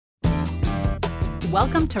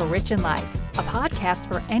Welcome to Rich in Life, a podcast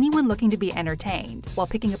for anyone looking to be entertained while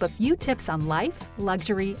picking up a few tips on life,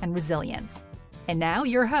 luxury, and resilience. And now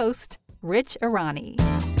your host, Rich Irani.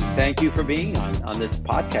 Thank you for being on this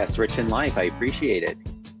podcast, Rich in Life. I appreciate it.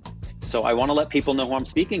 So I want to let people know who I'm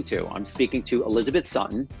speaking to. I'm speaking to Elizabeth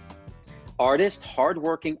Sutton, artist,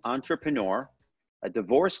 hardworking entrepreneur, a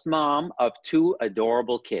divorced mom of two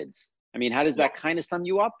adorable kids. I mean, how does that kind of sum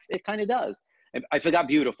you up? It kind of does. I forgot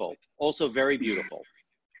beautiful. Also very beautiful.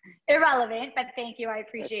 Irrelevant, but thank you. I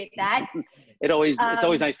appreciate that. It's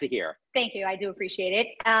always nice to hear. Thank you. I do appreciate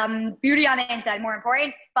it. Beauty on the inside, more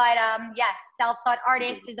important. But yes, self-taught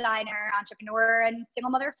artist, designer, entrepreneur, and single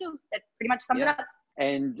mother of two. That pretty much sums it up.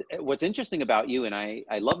 And what's interesting about you, and I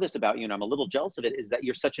love this about you, and I'm a little jealous of it, is that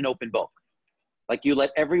you're such an open book. Like you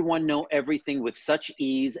let everyone know everything with such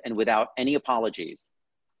ease and without any apologies.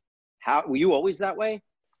 Were you always that way?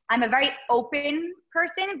 I'm a very open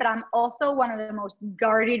person, but I'm also one of the most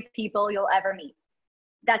guarded people you'll ever meet.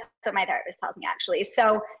 That's what my therapist tells me, actually.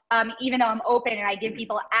 So even though I'm open and I give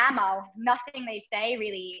people ammo, nothing they say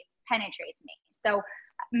really penetrates me. So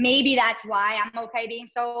maybe that's why I'm okay being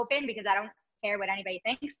so open, because I don't care what anybody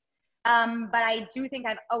thinks. But I do think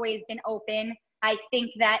I've always been open. I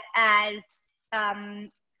think that as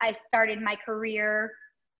I started my career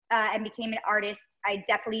and became an artist, I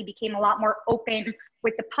definitely became a lot more open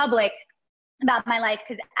with the public about my life,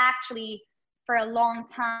 because actually for a long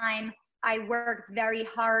time I worked very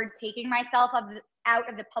hard taking myself out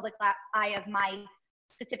of the public eye of my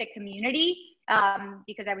specific community,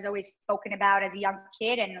 because I was always spoken about as a young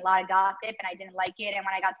kid and a lot of gossip, and I didn't like it. And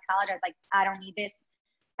when I got to college, I was like, I don't need this.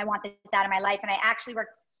 I want this out of my life. And I actually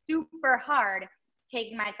worked super hard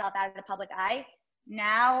taking myself out of the public eye.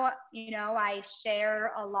 Now, I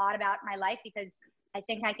share a lot about my life because I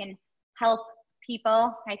think I can help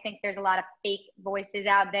people. I think there's a lot of fake voices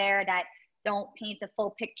out there that don't paint a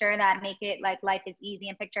full picture, that make it like life is easy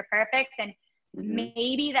and picture perfect. And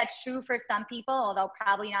maybe that's true for some people, although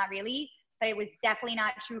probably not really, but it was definitely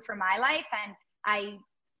not true for my life. And I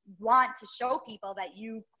want to show people that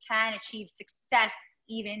you can achieve success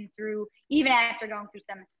even after going through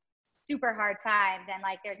some super hard times. And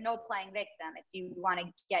like, there's no playing victim if you want to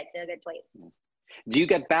get to a good place. Do you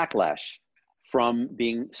get backlash from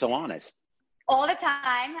being so honest? All the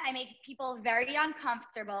time. I make people very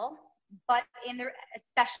uncomfortable, but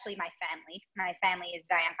especially my family. My family is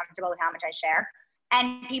very uncomfortable with how much I share.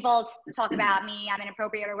 And people talk about me, I'm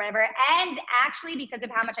inappropriate or whatever. And actually, because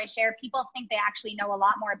of how much I share, people think they actually know a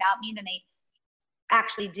lot more about me than they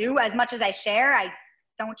actually do. As much as I share, I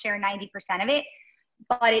don't share 90% of it.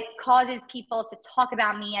 But it causes people to talk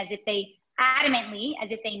about me as if they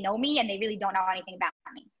know me and they really don't know anything about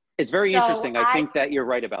me. It's very interesting. I think that you're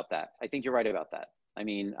right about that. I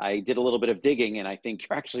mean, I did a little bit of digging, and I think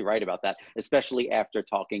you're actually right about that, especially after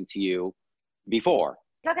talking to you before.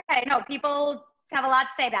 It's okay. No, people have a lot to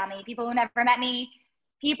say about me. People who never met me,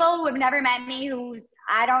 who's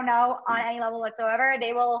I don't know on any level whatsoever,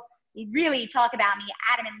 they will really talk about me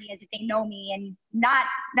adamantly as if they know me, and not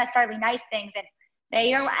necessarily nice things. And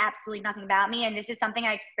they know absolutely nothing about me. And this is something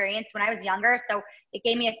I experienced when I was younger. So it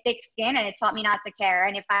gave me a thick skin, and it taught me not to care.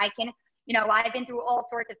 And if I can, I've been through all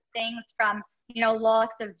sorts of things, from, loss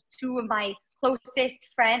of two of my closest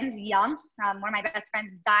friends young. One of my best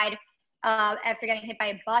friends died after getting hit by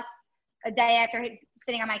a bus a day after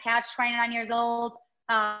sitting on my couch, 29 years old.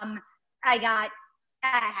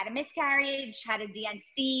 I had a miscarriage, had a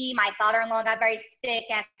DNC. My father-in-law got very sick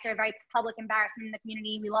after a very public embarrassment in the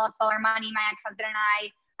community. We lost all our money, my ex-husband and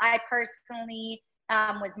I. I personally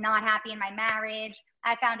was not happy in my marriage.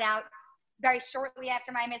 I found out very shortly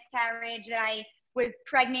after my miscarriage that I was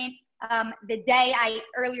pregnant.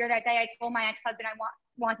 Earlier that day, I told my ex-husband I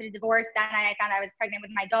wanted a divorce. That night, I found I was pregnant with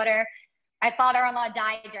my daughter. My father-in-law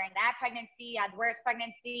died during that pregnancy. I had the worst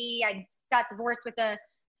pregnancy. I got divorced with a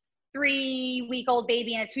 3-week-old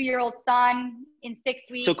baby and a 2-year-old son in 6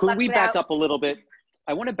 weeks. So could we back up a little bit?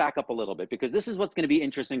 I want to back up a little bit, because this is what's going to be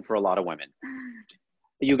interesting for a lot of women.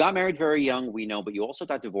 You got married very young, we know, but you also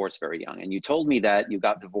got divorced very young. And you told me that you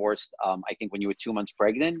got divorced, I think when you were 2 months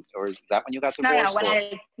pregnant, or is that when you got divorced? No,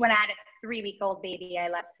 when I had a 3-week-old baby, I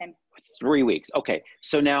left him. 3 weeks. Okay.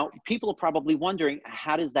 So now people are probably wondering,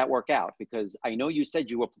 how does that work out? Because I know you said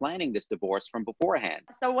you were planning this divorce from beforehand.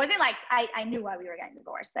 So it wasn't like I knew why we were getting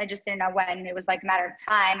divorced. I just didn't know when. It was like a matter of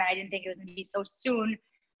time, and I didn't think it was going to be so soon.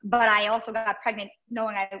 But I also got pregnant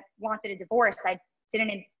knowing I wanted a divorce.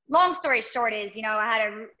 Long story short is, I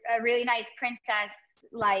had a really nice princess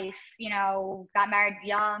life, got married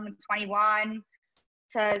young, 21,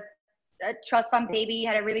 to a trust fund baby,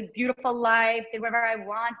 had a really beautiful life, did whatever I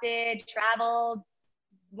wanted, traveled,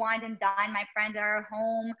 wined and dined my friends at our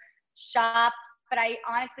home, shopped, but I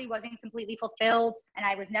honestly wasn't completely fulfilled and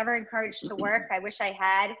I was never encouraged to work. I wish I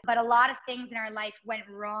had. But a lot of things in our life went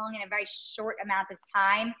wrong in a very short amount of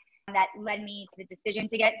time that led me to the decision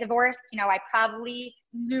to get divorced. You know, I probably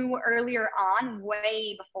knew earlier on,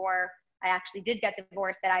 way before I actually did get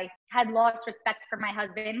divorced, that I had lost respect for my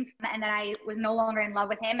husband and that I was no longer in love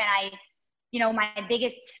with him. And my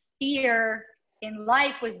biggest fear in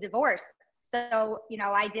life was divorce. So,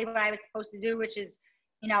 I did what I was supposed to do, which is,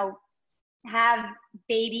 have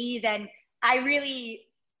babies. And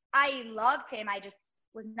I loved him. I just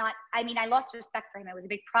was not, I lost respect for him. It was a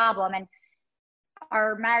big problem. And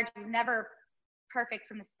our marriage was never perfect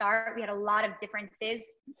from the start. We had a lot of differences.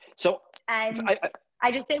 So, and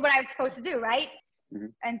I just did what I was supposed to do, right? Mm-hmm.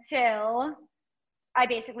 Until I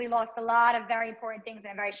basically lost a lot of very important things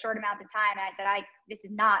in a very short amount of time. And I said, this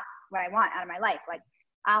is not what I want out of my life. Like,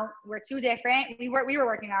 we're too different. We were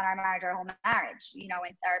working on our marriage, our whole marriage, in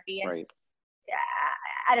therapy. And right.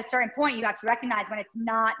 At a certain point, you have to recognize when it's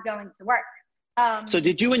not going to work. So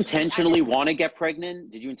did you intentionally want to get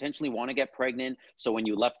pregnant? So when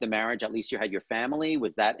you left the marriage, at least you had your family?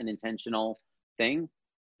 Was that an intentional thing?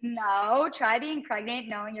 No, try being pregnant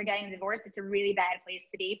knowing you're getting divorced. It's a really bad place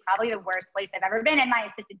to be. Probably the worst place I've ever been. And my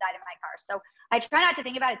assistant died in my car. So I try not to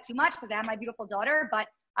think about it too much because I have my beautiful daughter, but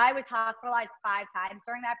I was hospitalized 5 times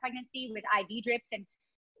during that pregnancy with IV drips and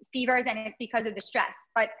fevers, and it's because of the stress.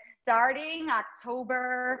 But starting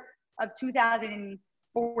October of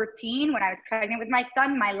 2014, when I was pregnant with my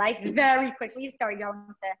son, my life very quickly started going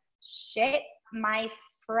to shit. My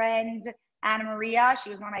friend, Anna Maria, she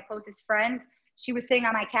was one of my closest friends. She was sitting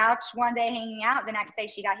on my couch one day hanging out. The next day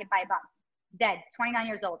she got hit by a bus, dead, 29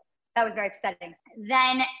 years old. That was very upsetting.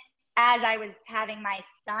 Then as I was having my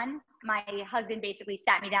son, my husband basically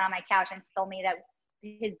sat me down on my couch and told me that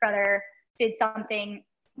his brother did something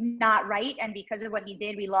not right. And because of what he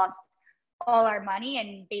did, we lost all our money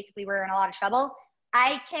and basically we're in a lot of trouble.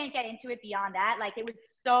 I can't get into it beyond that. Like, it was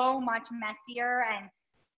so much messier, and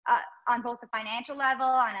on both the financial level,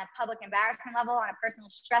 on a public embarrassment level, on a personal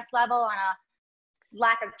stress level, on a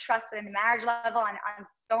lack of trust within the marriage level, on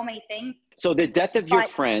so many things. So the death of your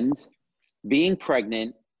friend, being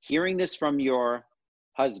pregnant, hearing this from your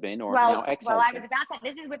husband or now ex-husband. Well, I was about to,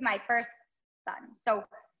 this is with my first son. So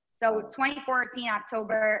 2014,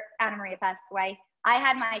 October, Anna Maria passed away. I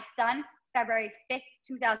had my son February 5th,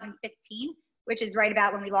 2015, which is right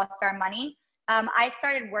about when we lost our money. I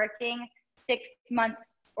started working 6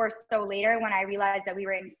 months or so later when I realized that we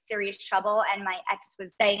were in serious trouble and my ex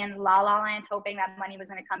was staying in La La Land hoping that money was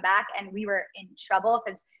going to come back, and we were in trouble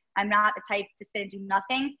because I'm not the type to sit and do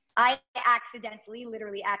nothing. I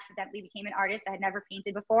literally accidentally became an artist. I had never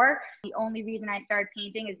painted before. The only reason I started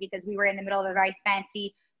painting is because we were in the middle of a very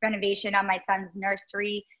fancy renovation on my son's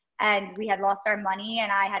nursery, and we had lost our money,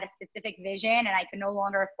 and I had a specific vision and I could no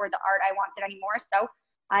longer afford the art I wanted anymore. So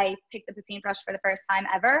I picked up a paintbrush for the first time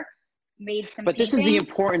ever, made some paintings.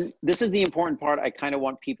 This is the important part I kind of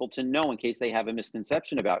want people to know in case they have a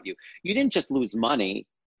misconception about you. You didn't just lose money.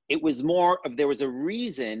 It was more of, there was a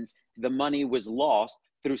reason the money was lost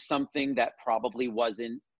through something that probably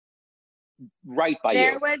wasn't right by you.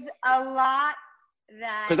 There was a lot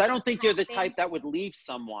that, because I don't think you're the type that would leave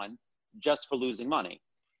someone just for losing money.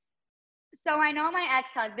 So I know my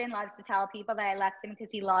ex-husband loves to tell people that I left him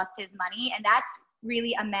because he lost his money, and that's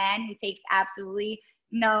really a man who takes absolutely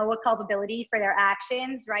no culpability for their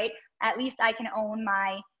actions, right? At least I can own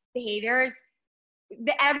my behaviors.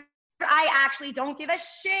 I actually don't give a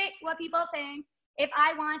shit what people think. If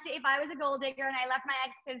I was a gold digger and I left my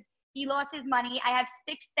ex because he lost his money, I have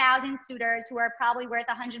 6,000 suitors who are probably worth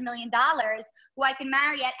 $100 million who I can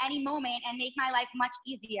marry at any moment and make my life much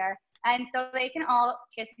easier. And so they can all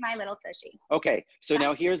kiss my little tushy. Okay, so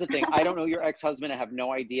now here's the thing. I don't know your ex-husband. I have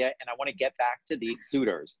no idea. And I want to get back to the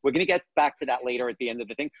suitors. We're going to get back to that later at the end of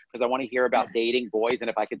the thing, because I want to hear about dating boys and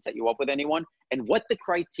if I could set you up with anyone and what the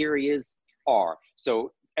criteria are.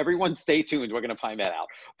 So everyone stay tuned. We're going to find that out.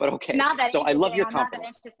 But okay, so I love your confidence. Not that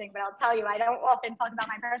interesting, but I'll tell you, I don't often talk about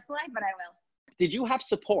my personal life, but I will. Did you have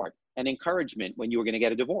support and encouragement when you were going to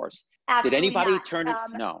get a divorce? Absolutely Did anybody not. turn it?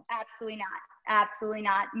 No. Absolutely not. Absolutely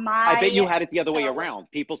not. I bet you had it the other way around.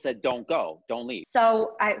 People said, don't go, don't leave.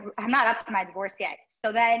 So I'm not up to my divorce yet.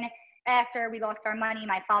 So then after we lost our money,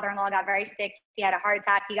 my father-in-law got very sick. He had a heart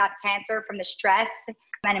attack. He got cancer from the stress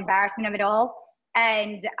and embarrassment of it all.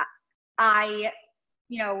 And I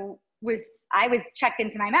was checked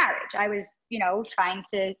into my marriage. I was, trying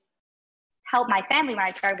to help my family when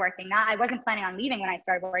I started working. I wasn't planning on leaving when I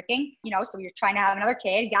started working, so we were trying to have another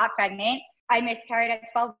kid, got pregnant. I miscarried at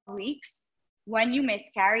 12 weeks. when you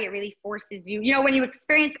miscarry, it really forces you, you know, when you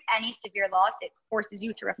experience any severe loss, it forces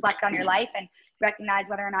you to reflect on your life and recognize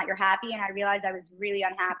whether or not you're happy. And I realized I was really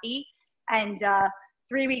unhappy. And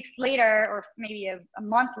 3 weeks later, or maybe a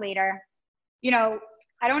month later, you know,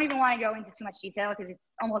 I don't even want to go into too much detail because it's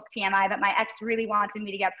almost TMI, but my ex really wanted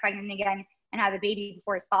me to get pregnant again and have a baby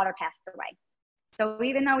before his father passed away. So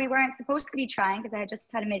even though we weren't supposed to be trying, because I had just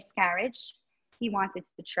had a miscarriage, he wanted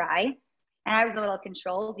to try. And I was a little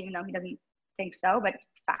controlled, even though he doesn't think so, but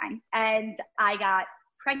it's fine. And I got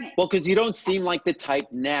pregnant. Well, because you don't seem like the type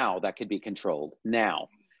now that could be controlled now.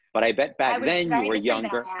 But I bet back then you were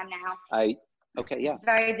younger. I am now. Okay, yeah. It's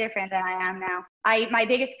very different than I am now. My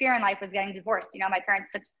biggest fear in life was getting divorced. You know, my parents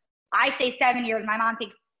took, I say 7 years. My mom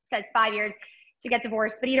says 5 years to get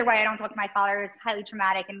divorced. But either way, I don't talk to my father. It's highly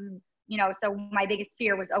traumatic. And, you know, so my biggest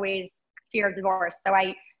fear was always fear of divorce. So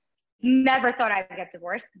I never thought I would get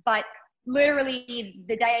divorced. But literally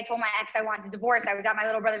the day I told my ex I wanted to divorce, I was at my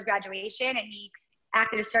little brother's graduation and he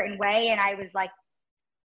acted a certain way. And I was like,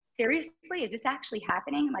 seriously, is this actually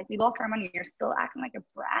happening? Like, we lost our money. You're still acting like a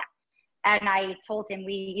brat. And I told him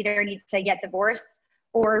we either need to get divorced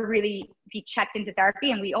or really be checked into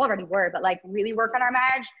therapy. And we already were, but like really work on our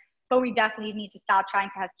marriage. But we definitely need to stop trying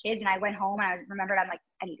to have kids. And I went home and I remembered, I'm like,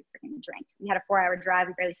 I need a freaking drink. We had a 4-hour drive.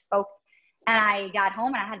 We barely spoke. And I got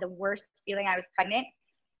home and I had the worst feeling I was pregnant.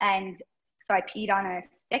 And so I peed on a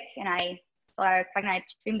stick and I thought I was pregnant. I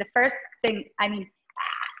screamed. The first thing, I mean,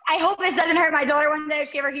 I hope this doesn't hurt my daughter one day if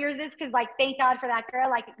she ever hears this, because like, thank God for that girl.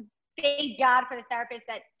 Like, thank God for the therapist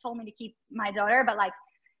that told me to keep my daughter. But like,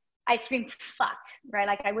 I screamed, fuck, right?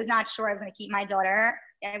 Like, I was not sure I was going to keep my daughter.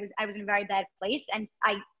 I was in a very bad place. And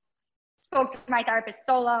I spoke to my therapist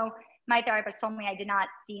solo. My therapist told me I did not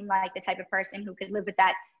seem like the type of person who could live with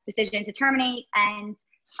that decision to terminate. And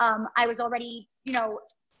I was already, you know,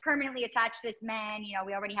 permanently attached to this man. You know,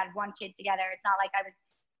 we already had one kid together. It's not like I was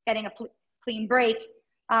getting a clean break.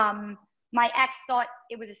 My ex thought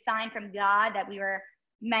it was a sign from God that we were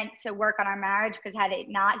meant to work on our marriage, because had it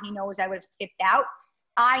not, he knows I would have skipped out.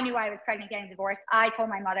 I knew I was pregnant getting divorced. I told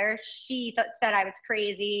my mother. She said I was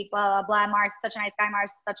crazy, blah, blah, blah. Mars, such a nice guy.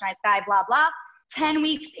 Mars, such a nice guy, blah, blah. 10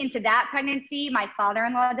 weeks into that pregnancy, my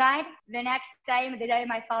father-in-law died. The next day, the day of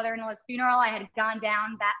my father-in-law's funeral, I had gone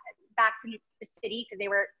down back to the city because they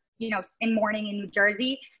were, you know, in mourning in New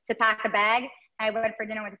Jersey, to pack a bag. I went for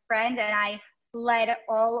dinner with a friend and I bled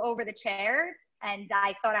all over the chair. And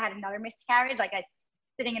I thought I had another miscarriage, like I was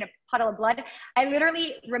sitting in a puddle of blood. I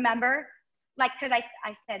literally remember, like, because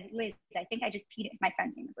I said, Liz, I think I just peed. My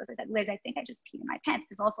friend's name was Liz. I said, Liz, I think I just peed in my pants,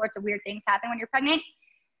 because all sorts of weird things happen when you're pregnant.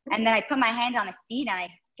 And then I put my hand on a seat and I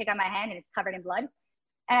pick up my hand and it's covered in blood.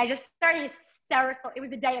 And I just started hysterical. It was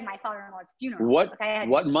the day of my father-in-law's funeral.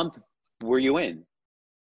 What month were you in?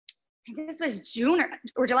 I think this was June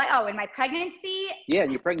or July. Oh, in my pregnancy. Yeah,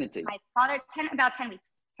 your pregnancy. My father, about 10 weeks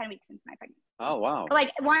into my pregnancy. Oh, wow. But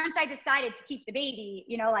like, once I decided to keep the baby,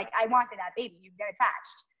 you know, like, I wanted that baby, you get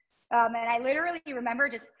attached. And I literally remember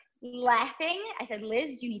just laughing. I said,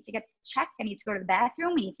 Liz, you need to get checked. I need to go to the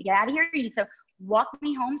bathroom. We need to get out of here. You need to walk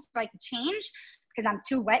me home so I can change, because I'm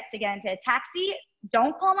too wet to get into a taxi.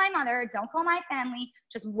 Don't call my mother. Don't call my family.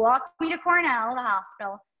 Just walk me to Cornell, the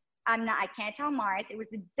hospital. I can't tell Mars. It was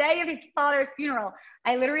the day of his father's funeral.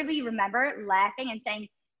 I literally remember laughing and saying,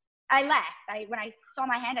 I laughed. When I saw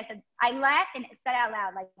my hand, I said, I laughed and said out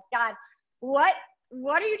loud, like, God, what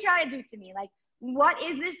are you trying to do to me? Like, what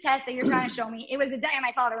is this test that you're trying to show me? It was the day of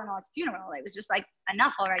my father-in-law's funeral. It was just like,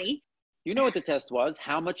 enough already. You know what the test was?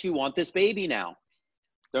 How much you want this baby now.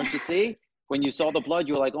 Don't you see? When you saw the blood,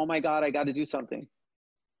 you were like, oh my God, I got to do something.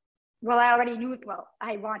 Well, I already knew,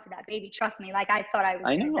 I wanted that baby. Trust me. Like, I thought I was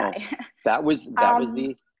going to die. That was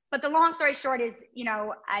the. But the long story short is, you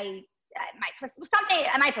know, my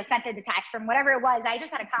placenta detached from whatever it was. I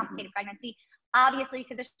just had a complicated pregnancy, obviously,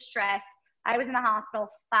 because of stress. I was in the hospital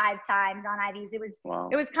 5 times on IVs. It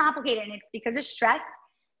was complicated, and it's because of stress.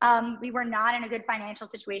 We were not in a good financial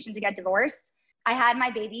situation to get divorced. I had my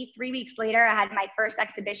baby. 3 weeks later, I had my first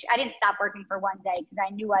exhibition. I didn't stop working for one day because I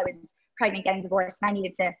knew I was pregnant getting divorced, and I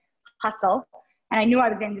needed to hustle. And I knew I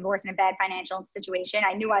was getting divorced in a bad financial situation.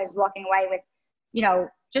 I knew I was walking away with, you know,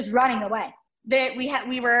 just running away.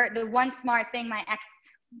 The one smart thing my ex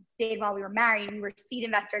did while we were married, we were seed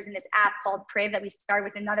investors in this app called Priv that we started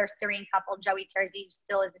with another Syrian couple, Joey Terzi, who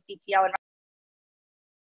still is the CTO. And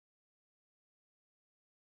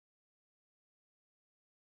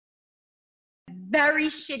very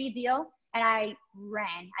shitty deal. And I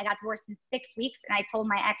ran. I got divorced in 6 weeks. And I told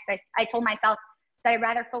my ex, I told myself that I'd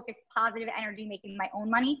rather focus positive energy making my own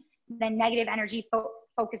money than negative energy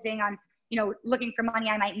focusing on, you know, looking for money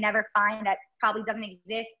I might never find that probably doesn't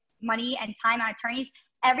exist, money and time on attorneys.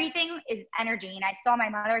 Everything is energy. And I saw my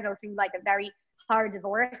mother go through like a very hard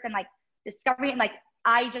divorce and like discovering, like,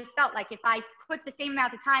 I just felt like if I put the same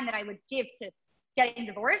amount of time that I would give to getting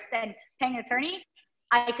divorced and paying an attorney,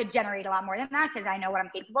 I could generate a lot more than that because I know what I'm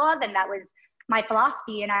capable of. And that was my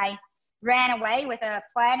philosophy. And I ran away with a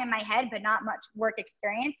plan in my head, but not much work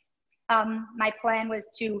experience. My plan was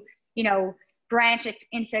to, you know, branch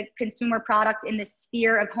into consumer product in the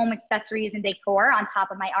sphere of home accessories and decor on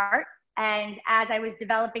top of my art. And as I was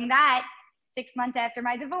developing that, 6 months after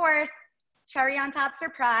my divorce, cherry on top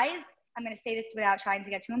surprise, I'm going to say this without trying to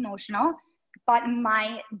get too emotional, but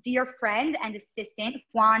my dear friend and assistant,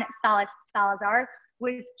 Juan Salazar,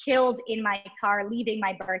 was killed in my car leaving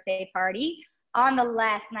my birthday party on the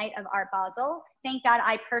last night of Art Basel. Thank God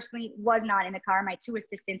I personally was not in the car. My 2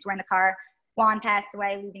 assistants were in the car. Juan passed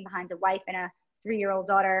away, leaving behind a wife and a 3-year-old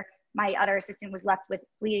daughter. My other assistant was left with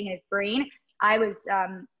bleeding in his brain. I was a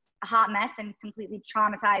hot mess and completely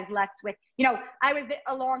traumatized, left with, you know, I was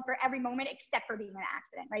along for every moment except for being in an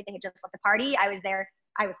accident, right? They had just left the party. I was there.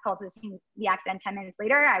 I was called to the scene, the accident 10 minutes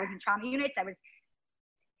later. I was in trauma units. I was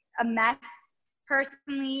a mess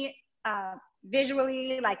personally,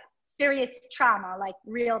 visually, like serious trauma, like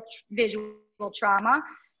real visual trauma.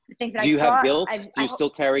 The things that Do you I saw, have guilt? Do you still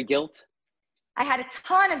carry guilt? I had a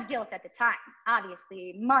ton of guilt at the time,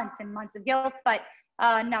 obviously, months and months of guilt, but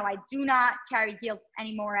no, I do not carry guilt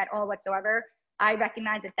anymore at all whatsoever. I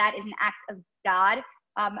recognize that that is an act of God.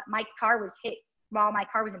 My car was hit while my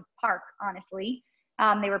car was in park, honestly.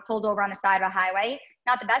 They were pulled over on the side of a highway.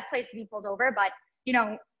 Not the best place to be pulled over, but, you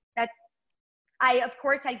know, I, of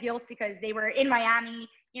course, had guilt because they were in Miami,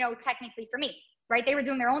 you know, technically for me, right? They were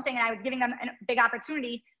doing their own thing and I was giving them a big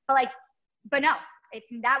opportunity, but no,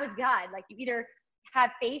 that was God. Like, you either have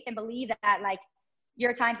faith and believe that, like,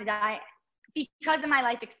 your time to die. Because of my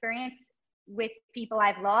life experience with people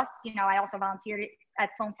I've lost, you know, I also volunteered at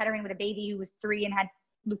Sloan Kettering with a baby who was 3 and had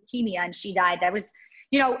leukemia and she died. That was,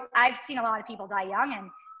 you know, I've seen a lot of people die young and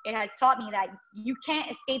it has taught me that you can't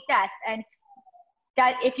escape death. And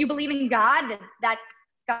that if you believe in God, that's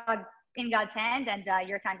God, in God's hands, and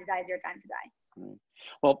your time to die is your time to die.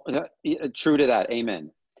 Well, true to that. Amen.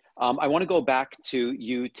 I want to go back to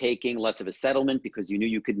you taking less of a settlement because you knew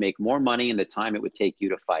you could make more money in the time it would take you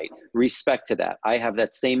to fight. Respect to that. I have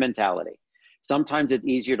that same mentality. Sometimes it's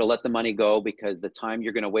easier to let the money go because the time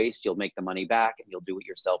you're going to waste, you'll make the money back and you'll do it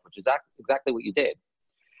yourself, which is exactly what you did.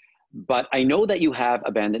 But I know that you have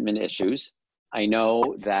abandonment issues. I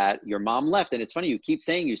know that your mom left, and it's funny, you keep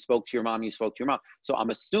saying you spoke to your mom, So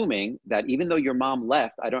I'm assuming that even though your mom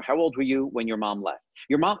left, how old were you when your mom left?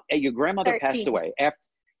 Your grandmother 13. Passed away after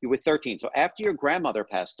you were 13. So after your grandmother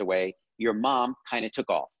passed away, your mom kind of took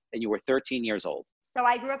off and you were 13 years old. So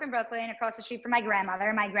I grew up in Brooklyn across the street from my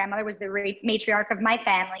grandmother. My grandmother was the matriarch of my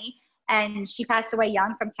family, and she passed away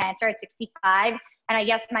young from cancer at 65. And I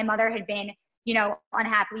guess my mother had been, you know,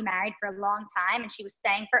 unhappily married for a long time, and she was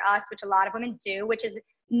staying for us, which a lot of women do, which is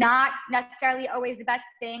not necessarily always the best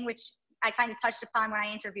thing, which I kind of touched upon when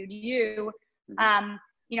I interviewed you.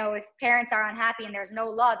 You know, if parents are unhappy and there's no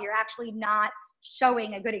love, you're actually not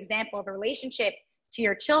showing a good example of a relationship to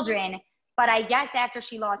your children. But I guess after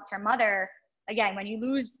she lost her mother, again, when you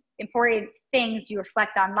lose important things, you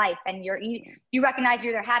reflect on life and you recognize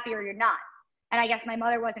you're either happy or you're not. And I guess my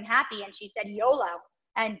mother wasn't happy and she said YOLO.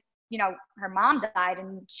 And, you know, her mom died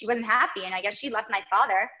and she wasn't happy. And I guess she left my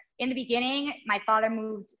father. In the beginning, my father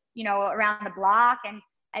moved, you know, around the block and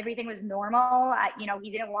everything was normal. You know, he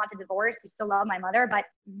didn't want the divorce. He still loved my mother. But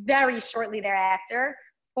very shortly thereafter,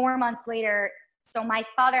 4 months later, so my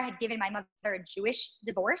father had given my mother a Jewish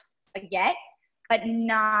divorce, a get, but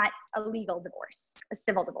not a legal divorce, a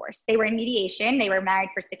civil divorce. They were in mediation. They were married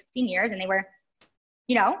for 16 years and they were,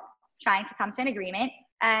 you know, trying to come to an agreement.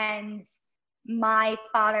 And my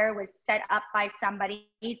father was set up by somebody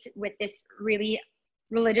with this really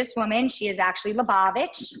religious woman. She is actually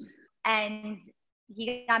Lubavitch. And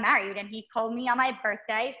he got married and he called me on my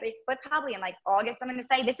birthday. So they split probably in like August, I'm going to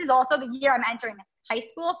say. This is also the year I'm entering high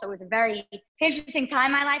school. So it was a very interesting time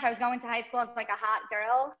in my life. I was going to high school as like a hot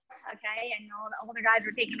girl. Okay. And all the older guys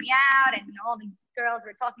were taking me out and all the girls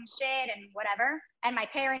were talking shit and whatever. And my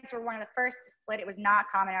parents were one of the first to split. It was not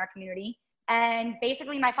common in our community. And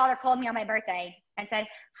basically my father called me on my birthday and said,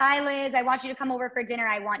 "Hi, Liz, I want you to come over for dinner.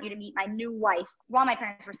 I want you to meet my new wife," while my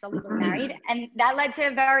parents were still legally married. And that led to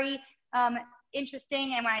a very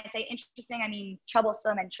interesting, and when I say interesting, I mean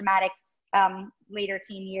troublesome and traumatic later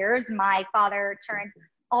teen years. My father turned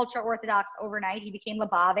ultra-Orthodox overnight. He became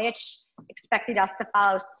Lubavitch, expected us to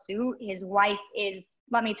follow suit. His wife is,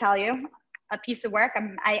 let me tell you, a piece of work.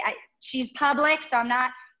 She's public, so I'm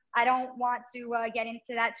not I don't want to get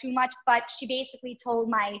into that too much, but she basically told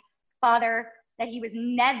my father that he was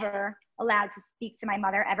never allowed to speak to my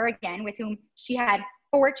mother ever again, with whom she had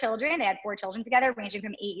 4 children. They had 4 children together, ranging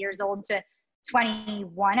from 8 years old to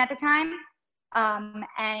 21 at the time.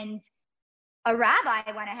 And a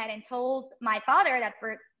rabbi went ahead and told my father that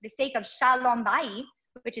for the sake of Shalom Bayit,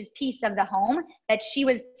 which is peace of the home, that he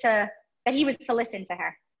was to listen to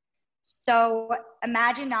her. So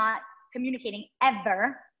imagine not communicating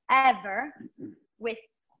ever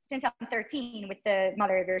since I'm 13 with the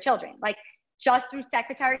mother of your children, like just through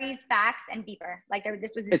secretaries, fax, and beeper. Like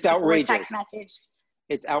this was it's outrageous. Text message.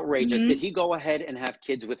 It's outrageous. Mm-hmm. Did he go ahead and have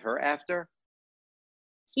kids with her after?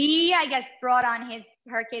 He, I guess, brought on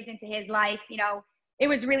her kids into his life. You know, it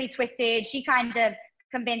was really twisted. She kind of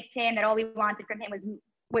convinced him that all we wanted from him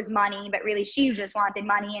was money, but really she just wanted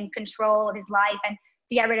money and control of his life, and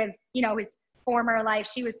to get rid of, you know, his former life.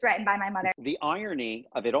 She was threatened by my mother. The irony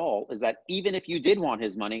of it all is that even if you did want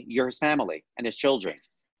his money, you're his family and his children.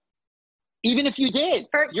 Even if you did,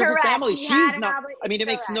 you're correct. his family. She's not, I mean, it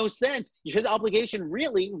makes no sense. His obligation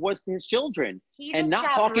really was his children. And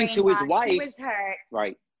not talking to his wife. He was hurt.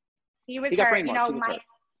 Right. He was hurt. You know,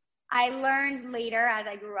 I learned later as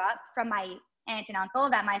I grew up from my aunt and uncle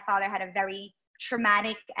that my father had a very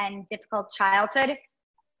traumatic and difficult childhood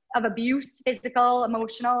of abuse, physical,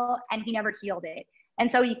 emotional, and he never healed it. And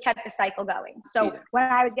so he kept the cycle going. So when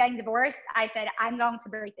I was getting divorced, I said, I'm going to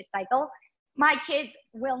break this cycle. My kids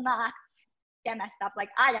will not get messed up like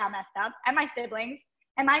I got messed up, and my siblings,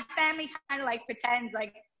 and my family kind of like pretends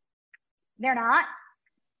like they're not,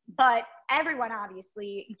 but everyone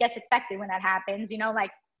obviously gets affected when that happens. You know,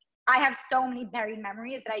 like I have so many buried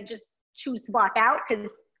memories that I just choose to block out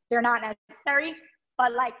because they're not necessary.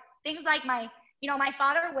 But like things like my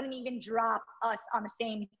father wouldn't even drop us on the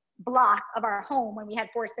same block of our home when we had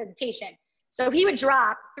forced visitation. So he would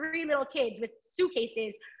drop 3 little kids with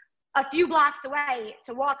suitcases a few blocks away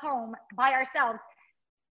to walk home by ourselves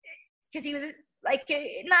because he was like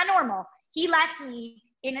not normal. He left me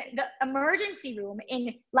in the emergency room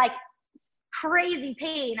in like crazy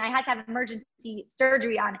pain. I had to have emergency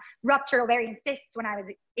surgery on ruptured ovarian cysts when I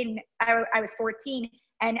was 14,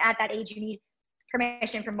 and at that age you need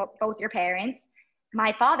permission from both your parents.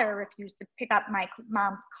 My father refused to pick up my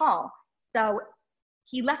mom's call, so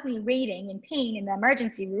he left me waiting in pain in the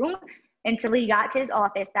emergency room until he got to his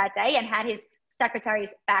office that day and had his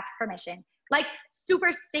secretary's fax permission. Like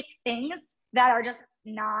super sick things that are just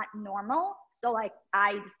not normal. So like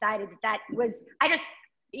I decided that's,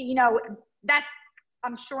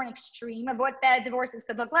 I'm sure, an extreme of what bad divorces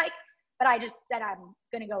could look like, but I just said I'm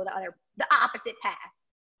going to go the opposite path.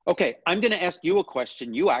 Okay, I'm going to ask you a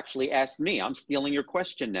question. You actually asked me. I'm stealing your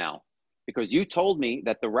question now because you told me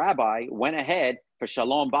that the rabbi went ahead for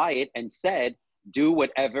Shalom Bayit and said, do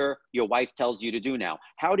whatever your wife tells you to do now.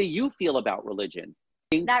 How do you feel about religion?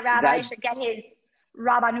 That rabbi should get his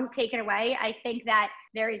rabbanut taken away. I think that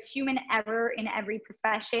there is human error in every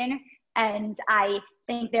profession, and I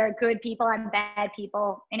think there are good people and bad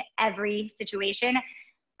people in every situation.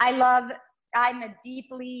 I'm a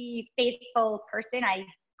deeply faithful person. I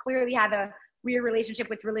clearly have a weird relationship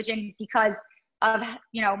with religion because of,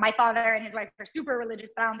 you know, my father and his wife are super religious,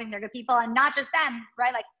 but I don't think they're good people, and not just them,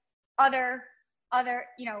 right? Like other,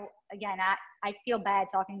 you know, again, I feel bad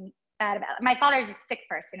talking bad about it. My father's a sick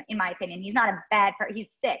person, in my opinion. He's not a bad person. He's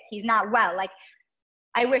sick. He's not well. Like,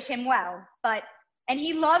 I wish him well, and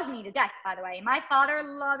he loves me to death, by the way. My father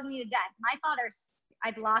loves me to death.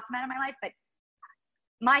 I blocked him out of my life, but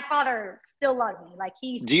my father still loves me. Like,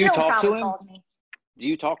 Do you talk to him? Calls me. Do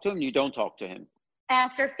you talk to him? You don't talk to him?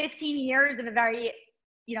 After 15 years of a very,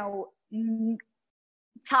 you know,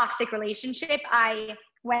 toxic relationship,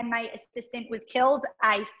 when my assistant was killed,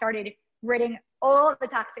 I started ridding all the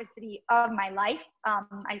toxicity of my life.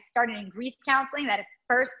 I started in grief counseling that at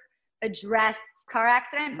first addressed car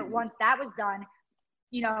accident, but once that was done,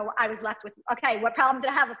 you know, I was left with, okay, what problems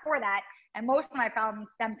did I have before that? And most of my problems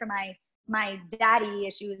stemmed from my daddy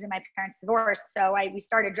issues and my parents' divorce. So we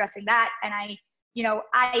started addressing that, and I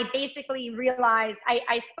basically realized,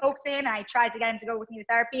 I spoke to him and I tried to get him to go with me to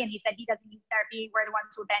therapy, and he said he doesn't need therapy. We're the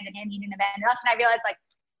ones who abandoned him. He didn't abandon us. And I realized, like,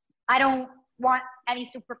 I don't want any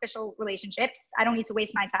superficial relationships. I don't need to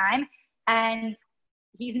waste my time. And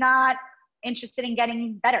he's not interested in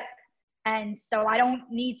getting better. And so I don't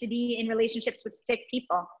need to be in relationships with sick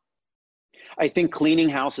people. I think cleaning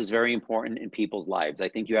house is very important in people's lives. I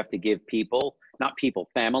think you have to give people, not people,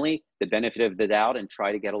 family, the benefit of the doubt and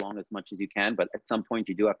try to get along as much as you can. But at some point,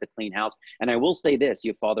 you do have to clean house. And I will say this,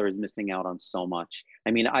 your father is missing out on so much.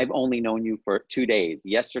 I mean, I've only known you for 2 days.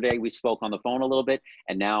 Yesterday, we spoke on the phone a little bit,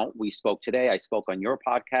 and now we spoke today. I spoke on your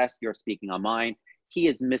podcast. You're speaking on mine. He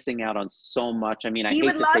is missing out on so much. I mean, I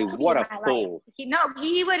hate to say, what a fool.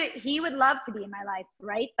 He would love to be in my life,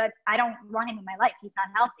 right? But I don't want him in my life. He's not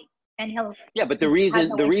healthy. And yeah, but the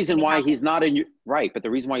reason why he's not in your right, but the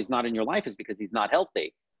reason why he's not in your life is because he's not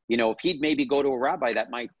healthy. You know, if he'd maybe go to a rabbi that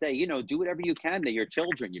might say, you know, do whatever you can to your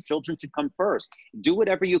children. Your children should come first. Do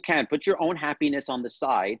whatever you can. Put your own happiness on the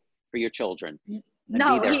side for your children.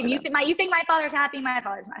 No, you think my father's happy? My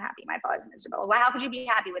father's not happy. My father's miserable. Well, how could you be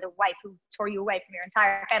happy with a wife who tore you away from your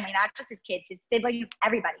entire family, not just his kids, his siblings,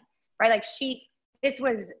 everybody, right? Like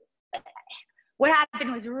what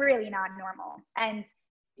happened was really not normal. And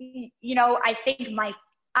you know, I think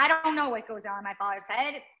I don't know what goes on in my father's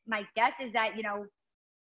head. My guess is that, you know,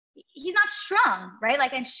 he's not strong, right?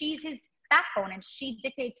 Like, and she's his backbone and she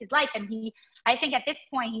dictates his life. And I think at this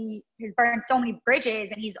point he has burned so many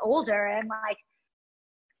bridges and he's older and like,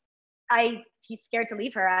 he's scared to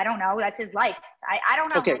leave her. I don't know. That's his life. I don't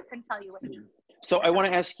know. Okay. I couldn't tell you what he. So I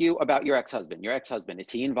want to ask you about your ex-husband. Your ex-husband, is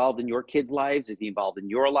he involved in your kids' lives? Is he involved in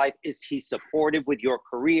your life? Is he supportive with your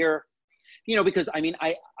career? You know, because I mean,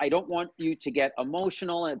 I don't want you to get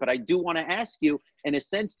emotional, but I do want to ask you, in a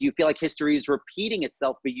sense, do you feel like history is repeating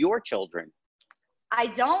itself for your children? I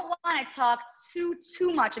don't want to talk too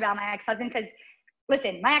much about my ex-husband because,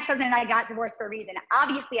 listen, my ex-husband and I got divorced for a reason.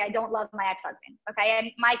 Obviously, I don't love my ex-husband, okay? And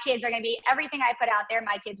my kids are going to be everything I put out there.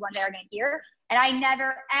 My kids one day are going to hear. And I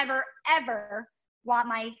never, ever, ever want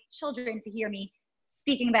my children to hear me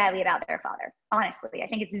speaking badly about their father. Honestly, I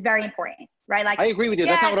think it's very important, right? Like, I agree with you.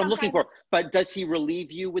 That's not what I'm looking for. But does he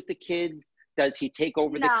relieve you with the kids? Does he take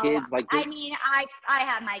over the kids? Like, I mean, I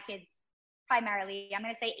have my kids primarily. I'm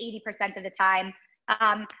going to say 80% of the time.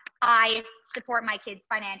 I support my kids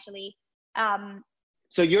financially.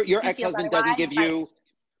 So your ex-husband doesn't give you.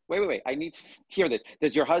 Wait. I need to hear this.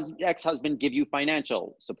 Does your ex-husband give you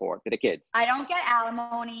financial support for the kids? I don't get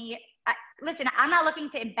alimony. Listen, I'm not looking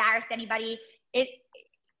to embarrass anybody.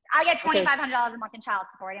 I get $2,500 a month in child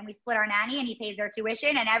support, and we split our nanny, and he pays their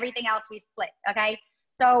tuition, and everything else we split. Okay,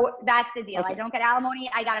 so that's the deal. I don't get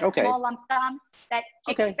alimony. I got a small lump sum that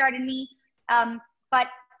kickstarted me, but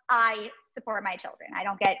I support my children. I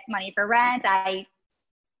don't get money for rent.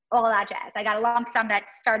 All of that jazz. I got a lump sum that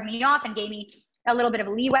started me off and gave me a little bit of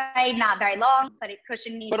a leeway, not very long, but it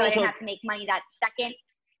cushioned me so I didn't have to make money that second.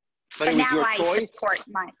 But it was now your I choice. support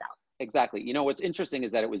myself. Exactly. You know, what's interesting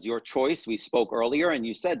is that it was your choice. We spoke earlier and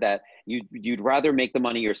you said that you'd rather make the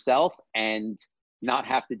money yourself and not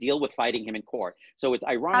have to deal with fighting him in court. So it's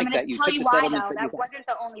ironic that you took the settlement. That wasn't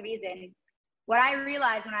the only reason. What I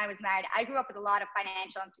realized when I was married, I grew up with a lot of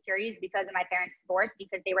financial insecurities because of my parents' divorce,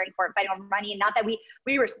 because they were in court fighting over money. And not that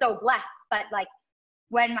we were so blessed, but like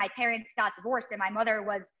when my parents got divorced and my mother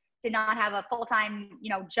did not have a full-time,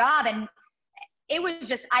 job. And it was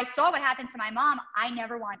just, I saw what happened to my mom. I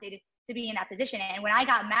never wanted to be in that position. And when I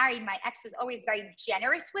got married, my ex was always very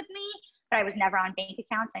generous with me, but I was never on bank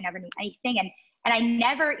accounts. I never knew anything. And I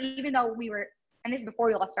never, even though we were, and this is before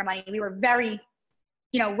we lost our money, we were very,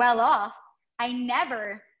 well off. I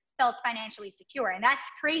never felt financially secure. And that's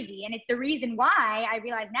crazy. And it's the reason why I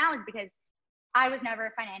realize now is because I was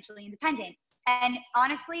never financially independent. And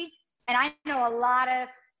honestly, and I know a lot of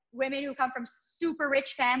women who come from super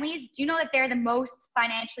rich families, do you know that they're the most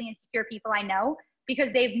financially insecure people I know?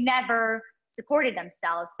 Because they've never supported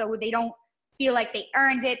themselves. So they don't feel like they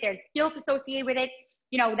earned it. There's guilt associated with it.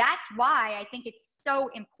 That's why I think it's so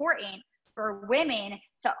important for women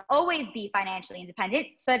to always be financially independent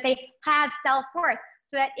so that they have self-worth.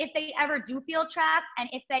 So that if they ever do feel trapped, and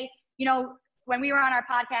if they, when we were on our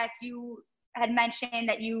podcast, you had mentioned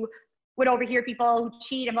that you would overhear people who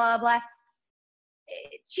cheat and blah, blah, blah.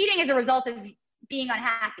 Cheating is a result of being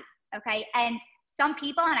unhappy, okay? And some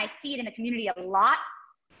people, and I see it in the community a lot,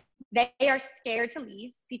 they are scared to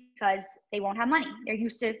leave because they won't have money. They're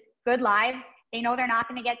used to good lives. They know they're not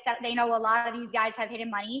going to get set. They know a lot of these guys have hidden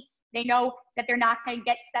money. They know that they're not going to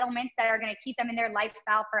get settlements that are going to keep them in their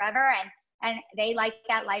lifestyle forever. And they like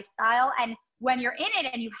that lifestyle. And when you're in it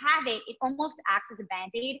and you have it, it almost acts as a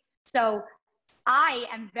Band-Aid. So I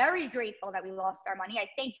am very grateful that we lost our money. I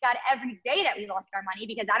thank God every day that we lost our money,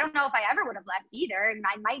 because I don't know if I ever would have left either. And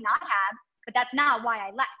I might not have, but that's not why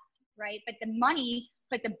I left, right? But the money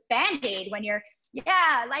puts a Band-Aid when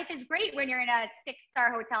life is great when you're in a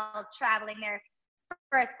 6-star hotel traveling there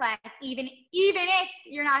first class, even if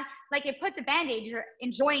you're not, like, it puts a band-aid, you're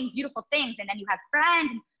enjoying beautiful things, and then you have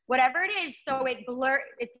friends and whatever it is. So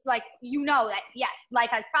it's like, you know that, yes, life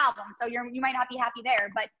has problems. So you might not be happy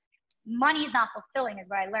there, but money is not fulfilling is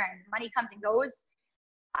what I learned. Money comes and goes.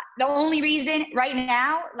 The only reason right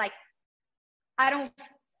now, like, I don't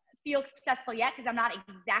feel successful yet because I'm not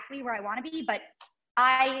exactly where I want to be, but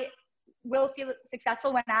I will feel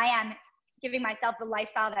successful when I am giving myself the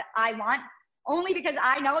lifestyle that I want, only because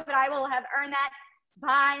I know that I will have earned that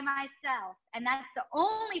by myself. And that's the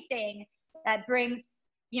only thing that brings,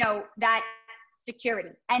 you know, that security.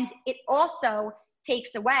 And it also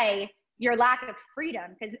takes away your lack of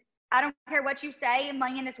freedom, because I don't care what you say,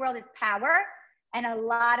 money in this world is power. And a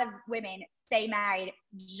lot of women stay married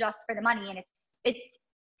just for the money. And it's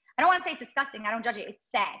I don't want to say it's disgusting. I don't judge it. It's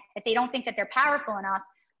sad that they don't think that they're powerful enough,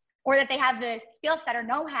 or that they have the skill set or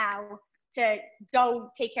know-how to go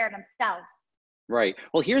take care of themselves. Right.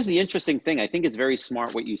 Well, here's the interesting thing. I think it's very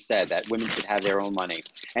smart what you said, that women should have their own money.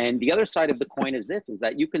 And the other side of the coin is this, is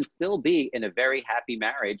that you can still be in a very happy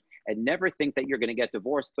marriage and never think that you're going to get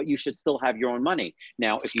divorced, but you should still have your own money.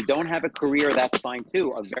 Now, if you don't have a career, that's fine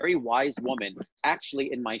too. A very wise woman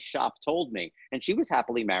actually in my shop told me, and she was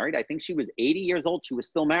happily married. I think she was 80 years old. She was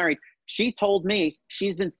still married. She told me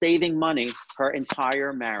she's been saving money her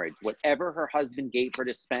entire marriage. Whatever her husband gave her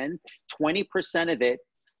to spend, 20% of it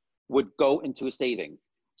would go into a savings.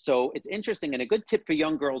 So it's interesting, and a good tip for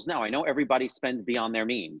young girls now. I know everybody spends beyond their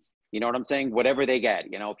means. You know what I'm saying? Whatever they get.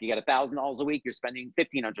 You know, if you get $1,000 a week, you're spending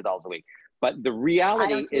 $1,500 a week. But the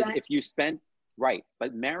reality is, if you spend, right,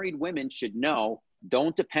 but married women should know,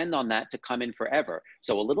 don't depend on that to come in forever.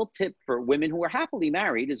 So a little tip for women who are happily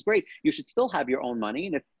married is great. You should still have your own money.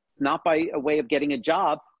 And if not by a way of getting a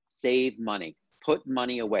job, save money. Put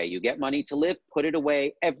money away. You get money to live, put it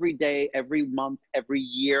away every day, every month, every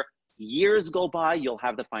year. Years go by, you'll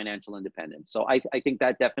have the financial independence. So I think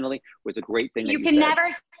that definitely was a great thing that you can said. Never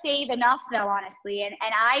save enough, though, honestly. And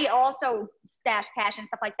I also stash cash and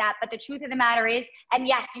stuff like that. But the truth of the matter is, and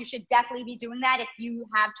yes, you should definitely be doing that if you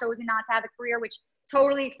have chosen not to have a career, which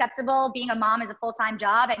totally acceptable. Being a mom is a full-time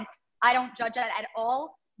job, and I don't judge that at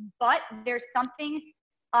all. But there's something,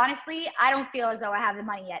 honestly, I don't feel as though I have the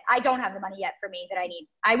money yet. I don't have the money yet for me that I need.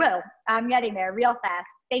 I will. I'm getting there real fast.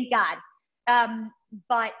 Thank God.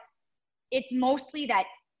 But it's mostly that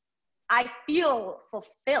I feel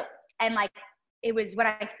fulfilled. And like, it was when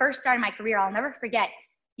I first started my career, I'll never forget,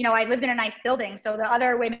 you know, I lived in a nice building. So the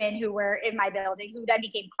other women who were in my building, who then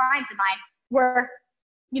became clients of mine, were,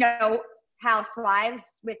 you know, housewives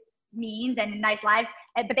with means and nice lives,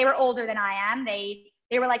 but they were older than I am. They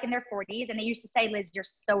were like in their 40s, and they used to say, Liz, you're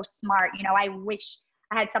so smart. You know, I wish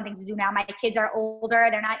I had something to do now. My kids are older.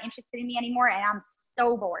 They're not interested in me anymore. And I'm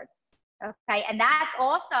so bored. Okay. And that's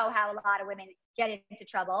also how a lot of women get into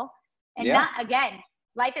trouble. And not, again,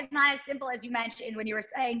 life is not as simple as you mentioned when you were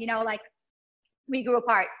saying, you know, like, we grew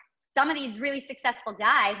apart. Some of these really successful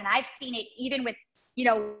guys, and I've seen it even with, you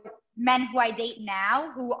know, men who I date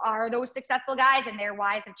now who are those successful guys, and their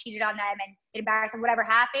wives have cheated on them and embarrassed them, whatever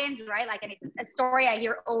happens, right? Like, and it's a story I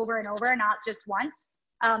hear over and over, not just once.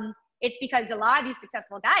 It's because a lot of these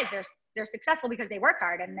successful guys, they're successful because they work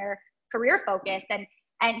hard and they're career focused,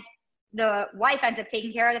 and the wife ends up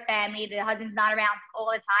taking care of the family. The husband's not around all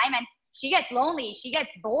the time, and she gets lonely. She gets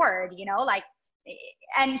bored, you know, like,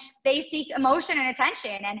 and they seek emotion and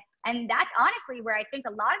attention. And that's honestly where I think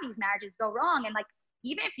a lot of these marriages go wrong. And like,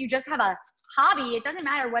 even if you just have a hobby, it doesn't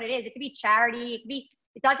matter what it is. It could be charity.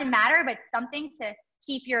 It doesn't matter, but something to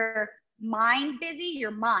keep your mind busy,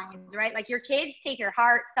 your minds, right? Like, your kids take your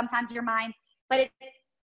heart, sometimes your minds, but it's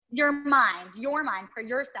your mind for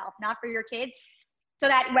yourself, not for your kids. So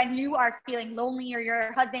that when you are feeling lonely or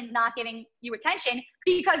your husband's not giving you attention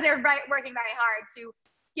because they're working very hard to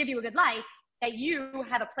give you a good life, that you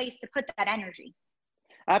have a place to put that energy.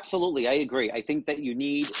 Absolutely. I agree. I think that you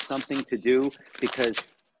need something to do,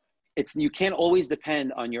 because you can't always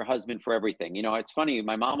depend on your husband for everything. You know, it's funny.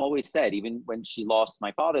 My mom always said, even when she lost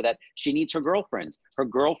my father, that she needs her girlfriends. Her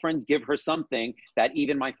girlfriends give her something that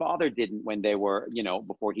even my father didn't when they were, you know,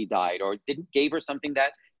 before he died, or gave her something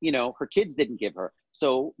that, you know, her kids didn't give her.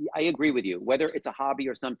 So I agree with you. Whether it's a hobby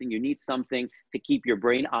or something, you need something to keep your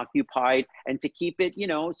brain occupied and to keep it, you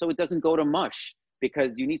know, so it doesn't go to mush,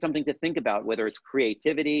 because you need something to think about, whether it's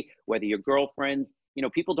creativity, whether your girlfriends, you know,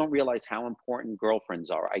 people don't realize how important girlfriends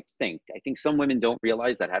are. I think some women don't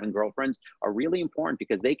realize that having girlfriends are really important,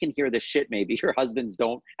 because they can hear the shit maybe your husbands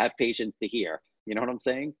don't have patience to hear. You know what I'm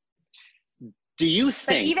saying? Do you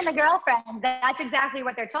think— But even the girlfriends, that's exactly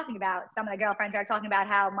what they're talking about. Some of the girlfriends are talking about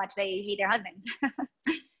how much they hate their husbands.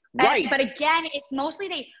 Right. But again, it's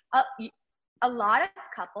mostly a lot of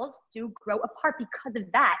couples do grow apart because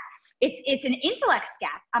of that. It's an intellect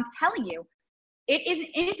gap. I'm telling you, it is an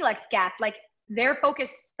intellect gap. Like, they're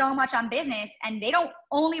focused so much on business, and they don't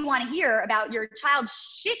only want to hear about your child's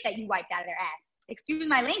shit that you wiped out of their ass. Excuse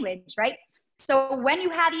my language, right? So when you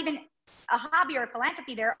have even a hobby or a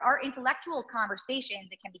philanthropy, there are intellectual conversations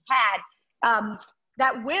that can be had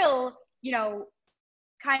that will, you know,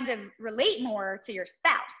 kind of relate more to your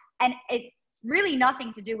spouse. And it's really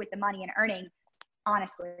nothing to do with the money and earning,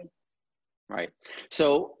 honestly. Right.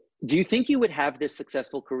 So do you think you would have this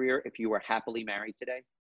successful career if you were happily married today?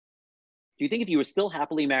 Do you think if you were still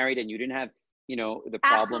happily married and you didn't have, you know, the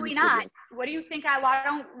problems? Absolutely not. What do you think?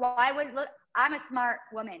 I'm a smart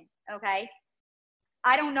woman. Okay.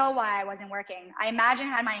 I don't know why I wasn't working. I imagine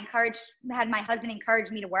had my husband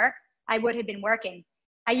encouraged me to work, I would have been working.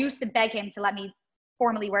 I used to beg him to let me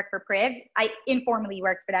formally work for Priv. I informally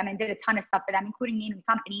worked for them and did a ton of stuff for them, including naming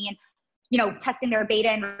the company and, you know, testing their beta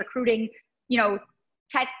and recruiting, you know,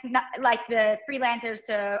 like the freelancers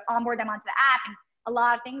to onboard them onto the app and a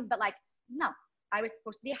lot of things. But like, no, I was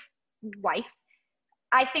supposed to be a wife.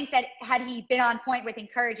 I think that had he been on point with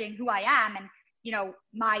encouraging who I am and, you know,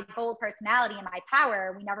 my bold personality and my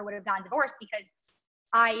power, we never would have gone divorced, because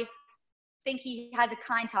I think he has a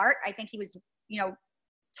kind heart. I think he was, you know,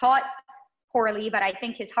 taught poorly, but I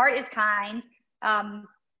think his heart is kind.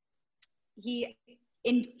 He,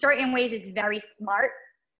 in certain ways, is very smart.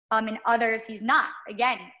 In others, he's not.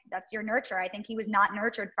 Again, that's your nurture. I think he was not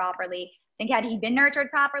nurtured properly. I think had he been nurtured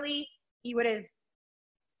properly, he would have,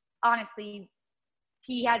 honestly,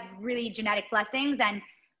 he has really genetic blessings, and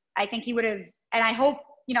I think he would have, and I hope,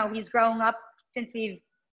 you know, he's grown up since we've,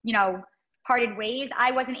 you know, parted ways.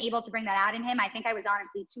 I wasn't able to bring that out in him. I think I was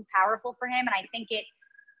honestly too powerful for him, and I think it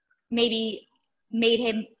maybe made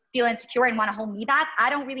him feel insecure and want to hold me back. I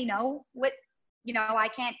don't really know what, you know, I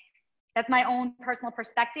can't, that's my own personal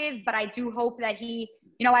perspective, but I do hope that he,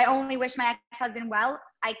 you know, I only wish my ex-husband well.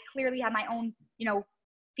 I clearly have my own, you know,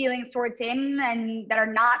 feelings towards him and that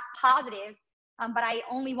are not positive, but I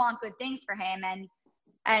only want good things for him.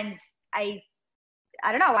 And I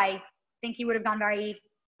don't know, I think he would have gone very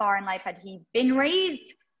far in life had he been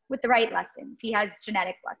raised with the right lessons. He has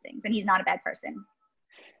genetic blessings and he's not a bad person.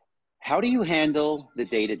 How do you handle the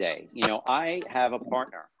day-to-day? You know, I have a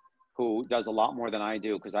partner who does a lot more than I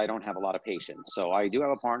do because I don't have a lot of patience. So I do have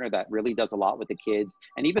a partner that really does a lot with the kids.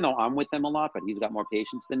 And even though I'm with them a lot, but he's got more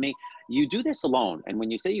patience than me, you do this alone. And when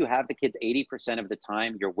you say you have the kids 80% of the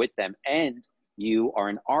time, you're with them, and you are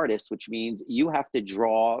an artist, which means you have to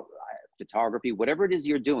draw, photography, whatever it is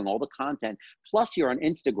you're doing, all the content, plus you're on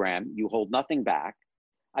Instagram, you hold nothing back.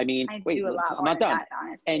 I mean, wait, I'm not done.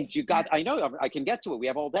 And you got, I know, I can get to it. We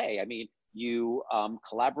have all day. I mean, you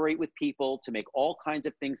collaborate with people to make all kinds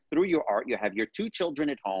of things through your art. You have your 2 children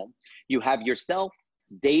at home. You have yourself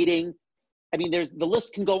dating. I mean, the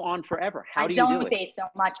list can go on forever. How do you do it? I don't date so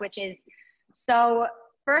much, which is, so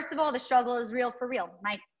first of all, the struggle is real for real.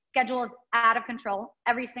 My schedule is out of control.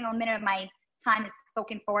 Every single minute of my time is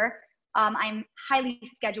spoken for. I'm highly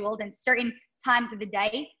scheduled, and certain times of the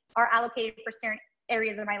day are allocated for certain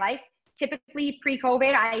areas of my life. Typically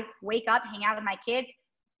pre-COVID, I wake up, hang out with my kids.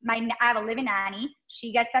 I have a live-in nanny.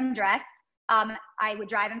 She gets them dressed. I would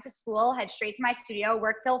drive them to school, head straight to my studio,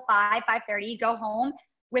 work till 5:30, go home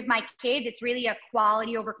with my kids. It's really a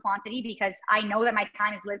quality over quantity because I know that my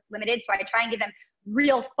time is limited. So I try and give them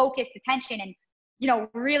real focused attention and, you know,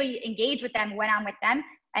 really engage with them when I'm with them.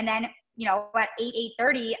 And then, you know, at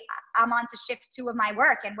 8:30, I'm on to shift 2 of my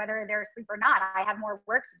work, and whether they're asleep or not, I have more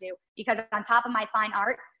work to do because on top of my fine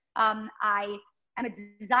art, I am a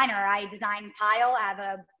designer. I design tile. I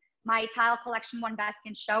have my tile collection won Best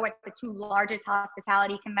in Show at the 2 largest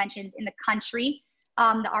hospitality conventions in the country,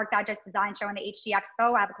 the Art Digest Design Show and the HG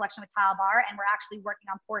Expo. I have a collection with Tile Bar, and we're actually working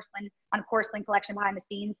on a porcelain collection behind the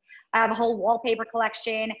scenes. I have a whole wallpaper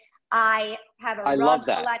collection. I have a rug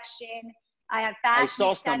collection. I have fashion accessories.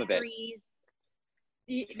 I saw some of it.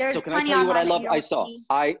 There's so can I tell you what I love? I saw.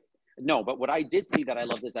 No, but what I did see that I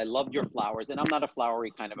loved is I loved your flowers, and I'm not a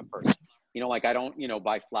flowery kind of a person. You know, like I don't, you know,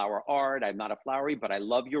 buy flower art. I'm not a flowery, but I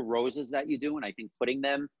love your roses that you do. And I think putting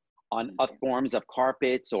them on forms of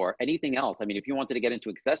carpets or anything else. I mean, if you wanted to get into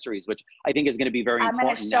accessories, which I think is going to be very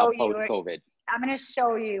important now post-COVID. I'm going to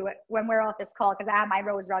show you when we're off this call because I have my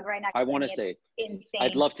rose rug right next to me. I want to say, insane.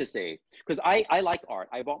 I'd love to see, because I like art.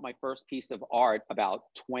 I bought my first piece of art about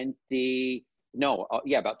 20 no,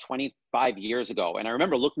 yeah, about 25 years ago. And I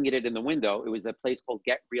remember looking at it in the window. It was a place called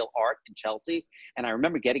Get Real Art in Chelsea. And I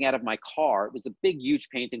remember getting out of my car. It was a big, huge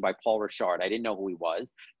painting by Paul Richard. I didn't know who he was,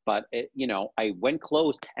 but I went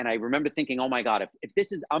close and I remember thinking, oh my God, if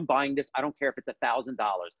this is, I'm buying this. I don't care if it's $1,000.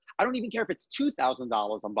 I don't even care if it's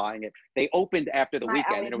 $2,000. I'm buying it. They opened after the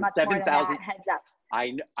weekend and it was 7,000. Heads up.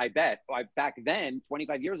 I bet. Back then,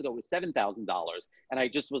 25 years ago, it was $7,000. And I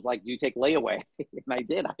just was like, do you take layaway? And I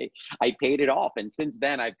did. I paid it off. And since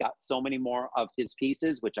then, I've got so many more of his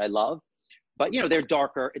pieces, which I love. But, they're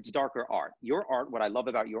darker. It's darker art. Your art, what I love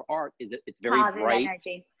about your art is it's very Positive bright.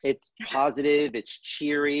 Energy. It's positive. It's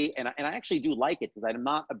cheery. And I actually do like it because I'm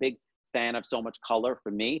not a big fan of so much color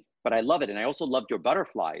for me, but I love it. And I also loved your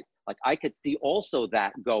butterflies. Like I could see also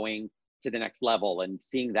that going to the next level and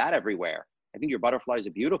seeing that everywhere. I think your butterflies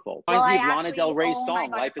are beautiful. Well, Reminds me of Lana Del Rey's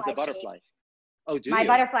song, Life is a Butterfly. Shape. Oh, do my you?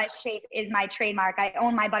 Butterfly shape is my trademark. I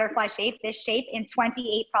own my butterfly shape, this shape, in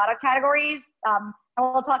 28 product categories. And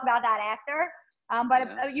we'll talk about that after.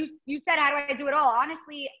 You said, how do I do it all?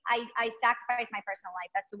 Honestly, I sacrifice my personal life.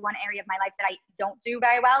 That's the one area of my life that I don't do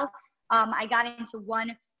very well. I got into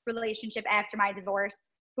one relationship after my divorce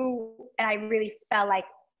and I really felt like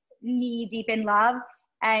knee deep in love.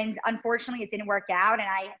 And unfortunately, it didn't work out. And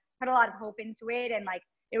I put a lot of hope into it. And like,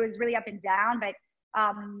 it was really up and down. But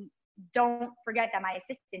don't forget that my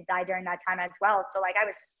assistant died during that time as well. So like, I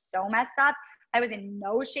was so messed up. I was in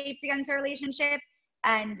no shape to get into a relationship.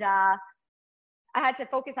 And I had to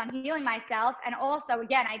focus on healing myself. And also,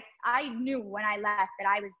 again, I knew when I left that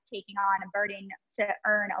I was taking on a burden to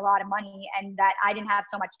earn a lot of money and that I didn't have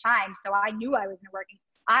so much time. So I knew I was going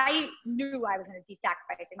to be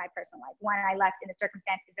sacrificing my personal life when I left in the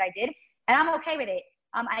circumstances that I did. And I'm okay with it.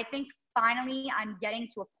 I think finally I'm getting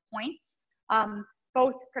to a point,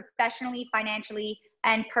 both professionally, financially,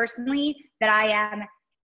 and personally, that I am,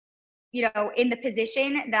 in the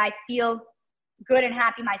position that I feel good and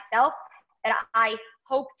happy myself, that I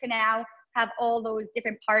hope to now have all those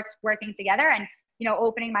different parts working together and,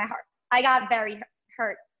 opening my heart. I got very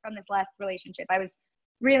hurt from this last relationship. I was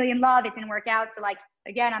really in love. It didn't work out. So like,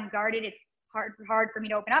 again, I'm guarded. It's hard for me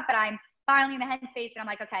to open up, but I'm finally in the headspace and I'm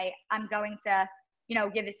like, okay, I'm going to,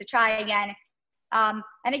 give this a try again. And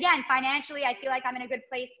again, financially, I feel like I'm in a good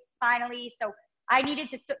place finally. So I needed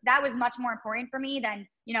to, that was much more important for me than,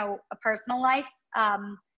 a personal life.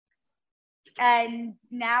 And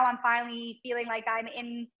now I'm finally feeling like I'm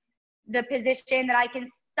in the position that I can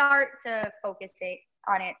start to focus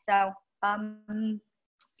on it. So,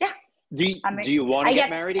 yeah. Do you want to get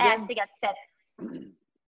married again? To get set.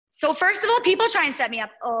 So first of all, people try and set me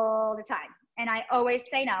up all the time. And I always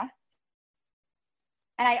say no.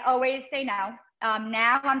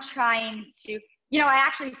 Now I'm trying to, I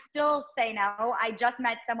actually still say no. I just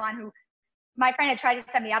met someone who, my friend had tried to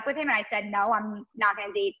set me up with him and I said, no, I'm not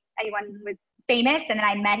going to date anyone with famous. And then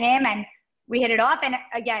I met him and we hit it off. And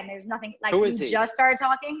again, there's nothing like we just started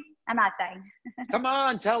talking. I'm not saying. Come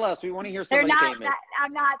on, tell us. We want to hear somebody famous.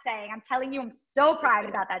 I'm not saying. I'm telling you, I'm so private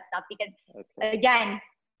about that stuff because again,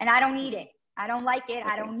 and I don't need it. I don't like it.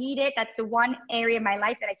 I don't need it. That's the one area of my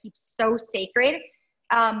life that I keep so sacred.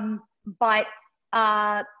 But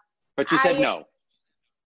you said no.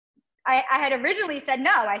 I had originally said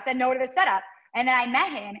no. I said no to the setup. And then I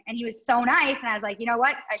met him and he was so nice. And I was like, you know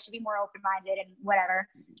what? I should be more open-minded and whatever.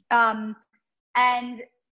 And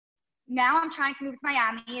now I'm trying to move to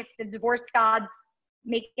Miami. If the divorce gods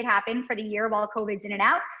make it happen for the year while COVID's in and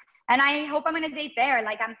out. And I hope I'm going to date there.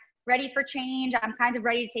 Like I'm ready for change. I'm kind of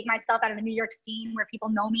ready to take myself out of the New York scene where people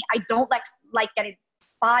know me. I don't like getting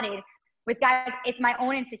spotted with guys. It's my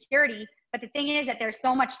own insecurity. But the thing is that there's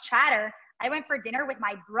so much chatter. I went for dinner with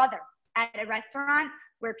my brother at a restaurant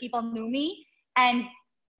where people knew me. And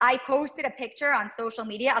I posted a picture on social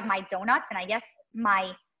media of my donuts. And I guess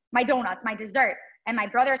my donuts, my dessert. And my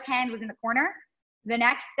brother's hand was in the corner. The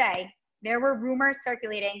next day, there were rumors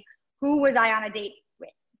circulating. Who was I on a date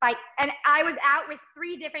with? And I was out with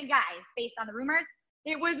 3 different guys based on the rumors.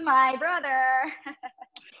 It was my brother.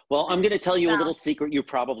 Well, I'm going to tell you a little secret you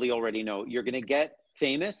probably already know. You're going to get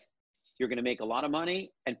famous. You're going to make a lot of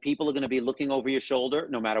money. And people are going to be looking over your shoulder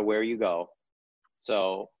no matter where you go.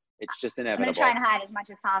 So it's just inevitable. I'm going to try and hide as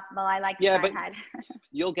much as possible. I like to try and hide.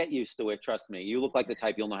 You'll get used to it. Trust me. You look like the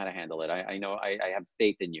type you'll know how to handle it. I know. I have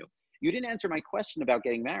faith in you. You didn't answer my question about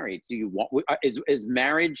getting married. Do you want? Is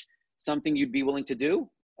marriage something you'd be willing to do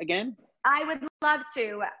again? I would love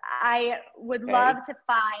to. I would love to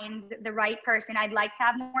find the right person. I'd like to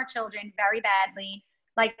have more children very badly,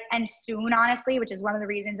 and soon, honestly, which is one of the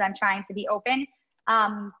reasons I'm trying to be open.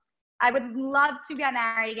 I would love to get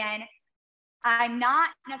married again. I'm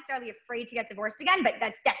not necessarily afraid to get divorced again, but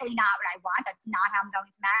that's definitely not what I want. That's not how I'm going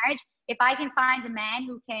into marriage. If I can find a man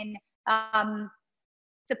who can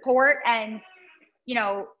support and, you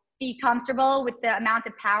know, be comfortable with the amount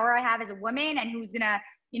of power I have as a woman, and who's going to,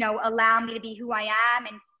 you know, allow me to be who I am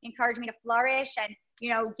and encourage me to flourish and,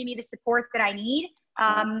 you know, give me the support that I need.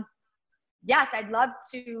 Yes, I'd love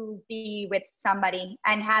to be with somebody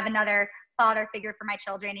and have another father figure for my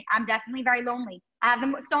children. I'm definitely very lonely. I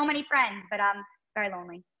have so many friends, but I'm very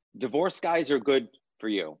lonely. Divorce guys are good for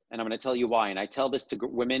you. And I'm going to tell you why. And I tell this to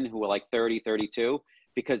women who are like 30, 32,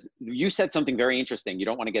 because you said something very interesting. You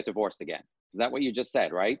don't want to get divorced again. Is that what you just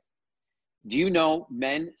said, right? Do you know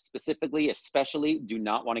men specifically, especially, do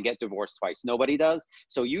not want to get divorced twice? Nobody does.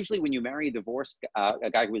 So usually when you marry a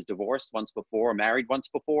guy who was divorced once before or married once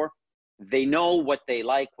before, they know what they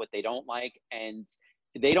like, what they don't like, and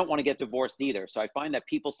they don't want to get divorced either. So I find that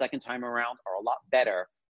people second time around are a lot better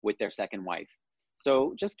with their second wife.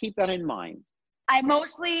 So just keep that in mind. I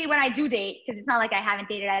mostly, when I do date, because it's not like I haven't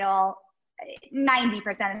dated at all, 90%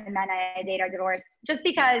 of the men I date are divorced, just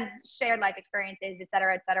because shared life experiences, et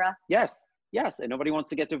cetera, et cetera. Yes. And nobody wants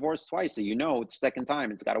to get divorced twice. So you know it's the second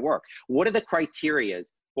time, it's got to work. What are the criterias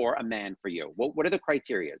for a man for you? What are the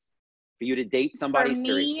criterias for you to date somebody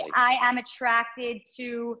seriously? For me, I am attracted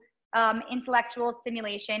to intellectual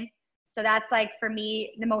stimulation. So that's like, for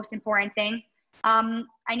me, the most important thing. I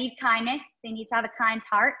need kindness. They need to have a kind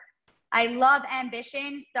heart. I love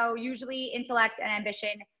ambition. So usually intellect and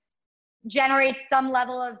ambition generates some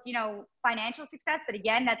level of, you know, financial success. But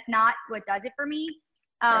again, that's not what does it for me.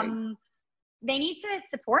 Right. They need to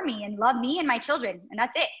support me and love me and my children. And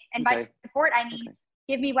that's it. And by support, I mean,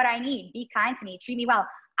 give me what I need. Be kind to me. Treat me well.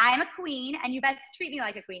 I am a queen, and you best treat me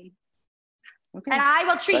like a queen. Okay. And I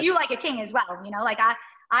will treat you like a king as well. You know, like I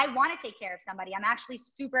want to take care of somebody. I'm actually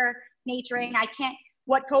super naturing.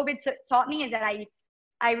 What COVID taught me is that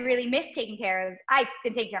I really miss taking care of, I've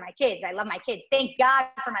been taking care of my kids. I love my kids. Thank God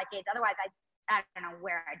for my kids. Otherwise, I don't know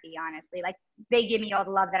where I'd be, honestly. Like, they give me all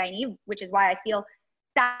the love that I need, which is why I feel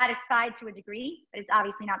satisfied to a degree, but it's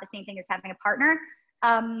obviously not the same thing as having a partner.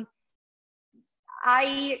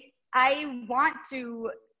 I want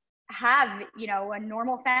to have, you know, a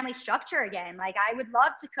normal family structure again. Like, I would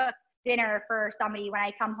love to cook dinner for somebody when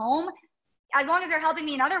I come home, as long as they're helping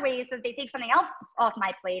me in other ways so that they take something else off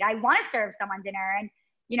my plate. I want to serve someone dinner and,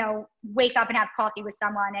 you know, wake up and have coffee with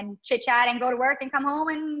someone and chit chat and go to work and come home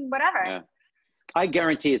and whatever. Yeah. I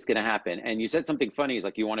guarantee it's going to happen. And you said something funny. It's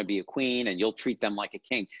like, you want to be a queen and you'll treat them like a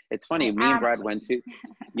king. It's funny. Me and Brad went to,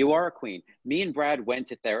 you are a queen. Me and Brad went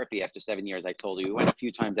to therapy after 7 years. I told you, we went a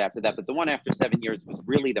few times after that, but the one after 7 years was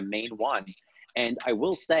really the main one. And I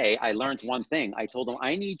will say, I learned one thing. I told him,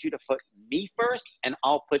 I need you to put me first and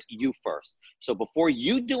I'll put you first. So before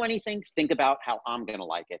you do anything, think about how I'm going to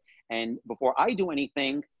like it. And before I do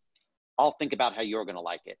anything, I'll think about how you're going to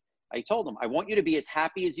like it. I told him, I want you to be as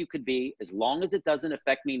happy as you could be, as long as it doesn't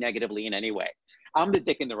affect me negatively in any way. I'm the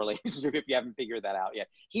dick in the relationship, if you haven't figured that out yet.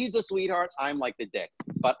 He's a sweetheart. I'm like the dick.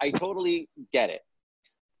 But I totally get it.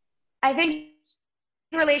 I think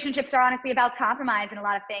relationships are honestly about compromise in a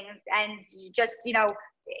lot of things. And just, you know,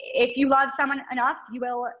 if you love someone enough, you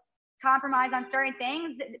will compromise on certain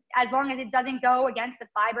things, as long as it doesn't go against the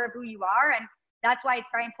fiber of who you are. And that's why it's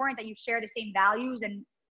very important that you share the same values and,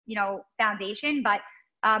 you know, foundation. But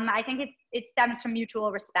I think it stems from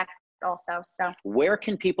mutual respect also. So where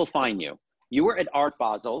can people find you? You were at Art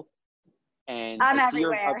Basel. And I'm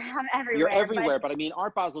everywhere. I'm everywhere. You're everywhere, but I mean,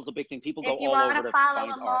 Art Basel is a big thing. People go all over. If you want to follow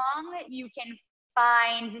along, you can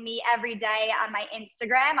find me every day on my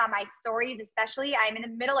Instagram, on my stories especially. I'm in the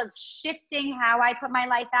middle of shifting how I put my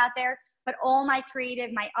life out there, but all my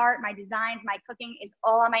creative, my art, my designs, my cooking is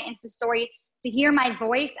all on my Insta story. To hear my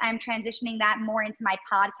voice, I'm transitioning that more into my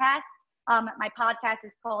podcast. My podcast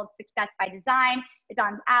is called Success by Design. It's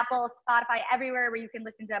on Apple, Spotify, everywhere where you can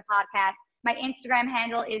listen to a podcast. My Instagram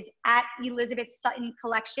handle is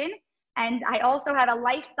 @ElizabethSuttonCollection. And I also have a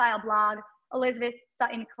lifestyle blog,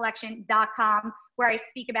 ElizabethSuttonCollection.com, where I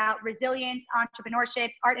speak about resilience,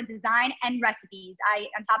 entrepreneurship, art and design, and recipes.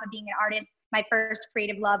 On top of being an artist, my first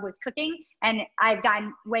creative love was cooking, and I've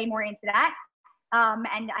gotten way more into that.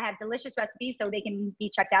 And I have delicious recipes, so they can be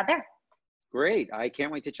checked out there. Great. I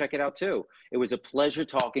can't wait to check it out too. It was a pleasure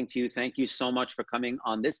talking to you. Thank you so much for coming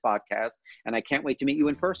on this podcast, and I can't wait to meet you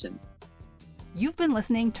in person. You've been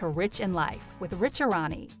listening to Rich in Life with Rich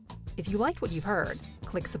Irani. If you liked what you've heard,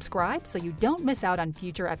 click subscribe so you don't miss out on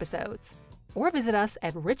future episodes. Or visit us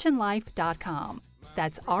at richinlife.com.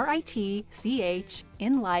 That's RITCH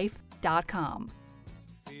in life.com.